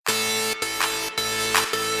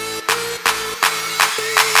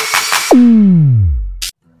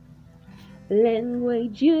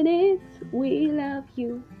Language unit, we love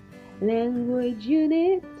you. Language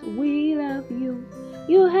unit, we love you.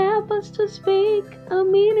 You help us to speak a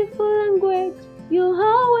meaningful language. You're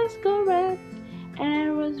always correct.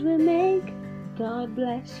 Errors we make. God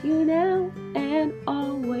bless you now and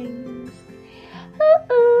always.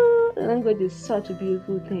 Language is such a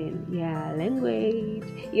beautiful thing. Yeah, language.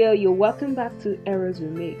 You're welcome back to Errors We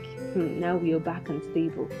Make. Now we are back and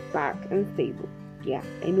stable. Back and stable. Yeah,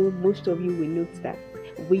 I know most of you will note that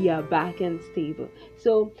we are back and stable.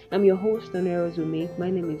 So I'm your host on Errors We Make.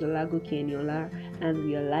 My name is Olago Kenyola, and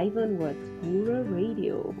we are live on what? Wura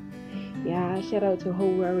Radio. Yeah, shout out to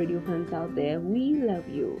all Wura Radio fans out there. We love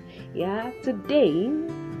you. Yeah, today,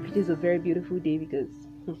 which is a very beautiful day because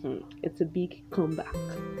it's a big comeback.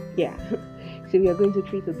 Yeah. So we are going to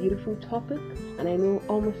treat a beautiful topic, and I know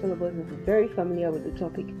almost all of us are very familiar with the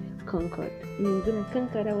topic, Concord.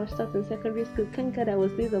 Concord, I was taught in secondary school. Concord, I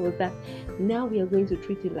was this, I was that. Now we are going to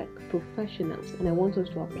treat it like professionals, and I want us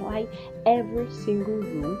to apply every single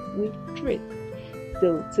rule we treat.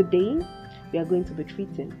 So today, we are going to be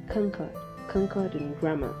treating Concord in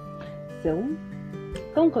grammar. So,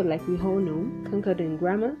 Concord, like we all know, Concord in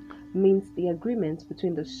grammar means the agreement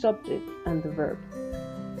between the subject and the verb.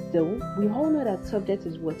 So, we all know that subject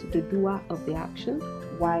is what's the doer of the action,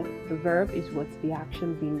 while the verb is what's the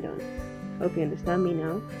action being done. Hope you understand me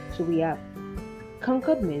now. So, we have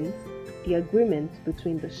Concord means the agreement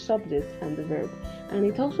between the subject and the verb. And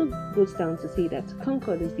it also goes down to say that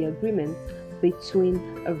Concord is the agreement between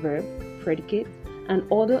a verb, predicate, and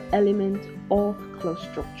other elements of clause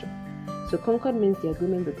structure. So Concord means the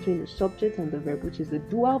agreement between the subject and the verb, which is the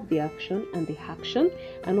doer of the action and the action,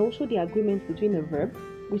 and also the agreement between the verb,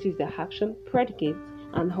 which is the action, predicate,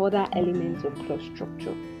 and other elements of clause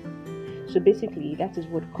structure. So basically, that is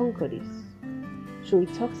what Concord is. So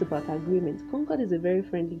it talks about agreement. Concord is a very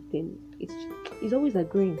friendly thing. It's always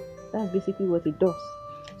agreeing. That's basically what it does.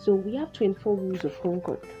 So we have 24 rules of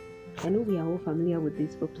Concord. I know we are all familiar with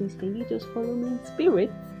this, but please can you just follow me in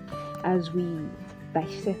spirit as we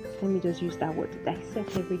dissect, let me just use that word,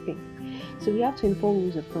 dissect everything. So we have 24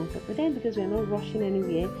 rules of Concord, but then because we are not rushing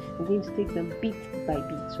anywhere, we're going to take them bit by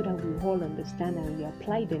bit so that we all understand and we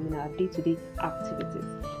apply them in our day-to-day activities.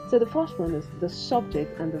 So the first one is the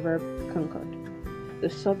subject and the verb Concord. The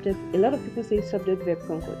subject, a lot of people say subject verb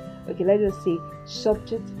Concord. Okay, let's just say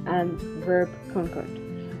subject and verb Concord.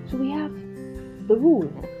 So we have the rule.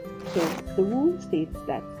 So the rule states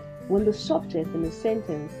that when the subject in a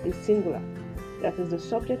sentence is singular, that is the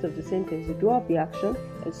subject of the sentence, the doer of the action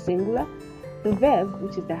is singular, the verb,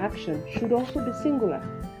 which is the action, should also be singular.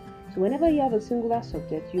 So whenever you have a singular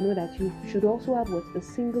subject, you know that you should also have what? A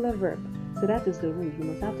singular verb. So that is the rule. You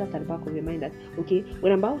must have that at the back of your mind that, okay,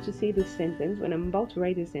 when I'm about to say this sentence, when I'm about to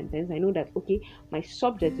write this sentence, I know that, okay, my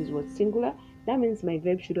subject is what? Singular. That means my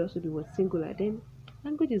verb should also be what? Singular. Then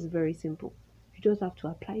language is very simple. You just have to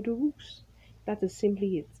apply the rules. That is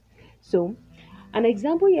simply it. So, an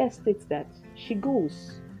example here states that she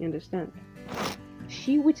goes. You understand?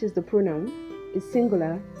 She, which is the pronoun, is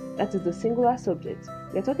singular. That is the singular subject.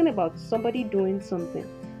 We are talking about somebody doing something.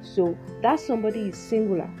 So, that somebody is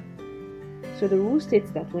singular. So, the rule states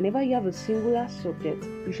that whenever you have a singular subject,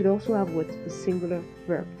 you should also have what? A singular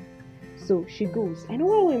verb. So, she goes. I know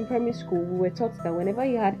when we were in primary school, we were taught that whenever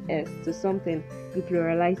you add S to something, you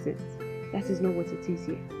pluralize it. That is not what it is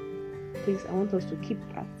here. Please, I want us to keep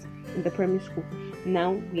that in the primary school.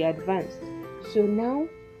 Now we are advanced. So now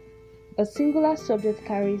a singular subject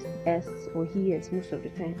carries S or ES most of the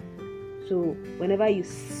time. So whenever you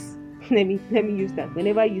let me use that.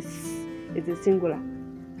 Whenever you it's a singular.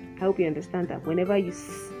 I hope you understand that. Whenever you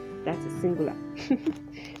that's a singular.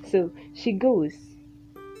 So she goes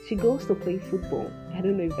to play football. I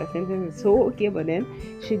don't know if that sentence is so okay, but then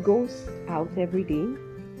she goes out every day.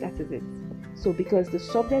 That is it. So because the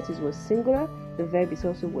subject is what? Singular, the verb is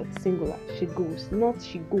also what? Singular. She goes, not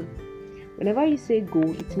she go. Whenever you say go,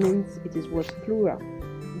 it means it is what? Plural.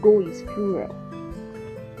 Go is plural.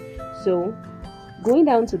 So going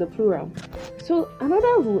down to the plural. So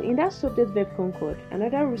another rule in that subject verb Concord,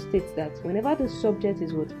 another rule states that whenever the subject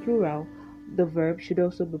is what? Plural, the verb should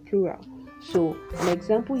also be plural. So an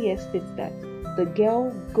example here states that the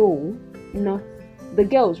girls go, not the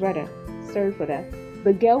girls rather. Sorry for that.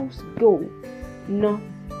 The girls go, not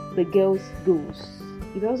the girls goes.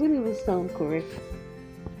 It doesn't even sound correct.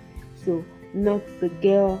 So not the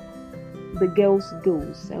girls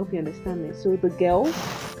goes. I hope you understand this. So the girls,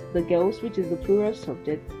 which is the plural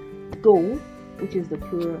subject, go, which is the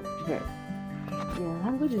plural verb. Yeah,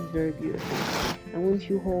 language is very beautiful. I want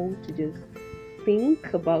you all to just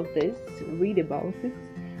think about this, read about it,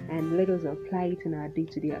 and let us apply it in our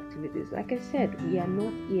day-to-day activities. Like I said, we are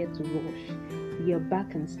not here to rush. We are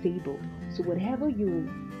back and stable. So whatever you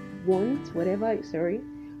want,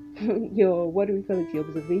 your, what do we call it, your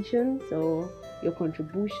observations or your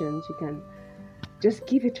contributions, you can just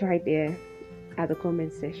give it right there at the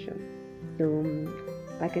comment section. So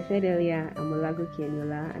like I said earlier, I'm Olago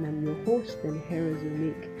Kenyola and I'm your host and Heroes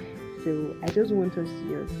Unique. So I just want us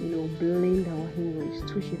to just, blend our English,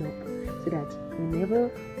 touch it up, so that whenever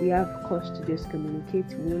we have cause to just communicate,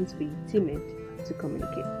 we won't be timid to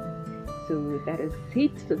communicate. So that is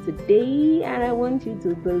it for today, and I want you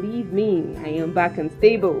to believe me, I am back and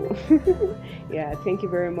stable. Yeah, thank you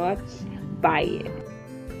very much. Bye.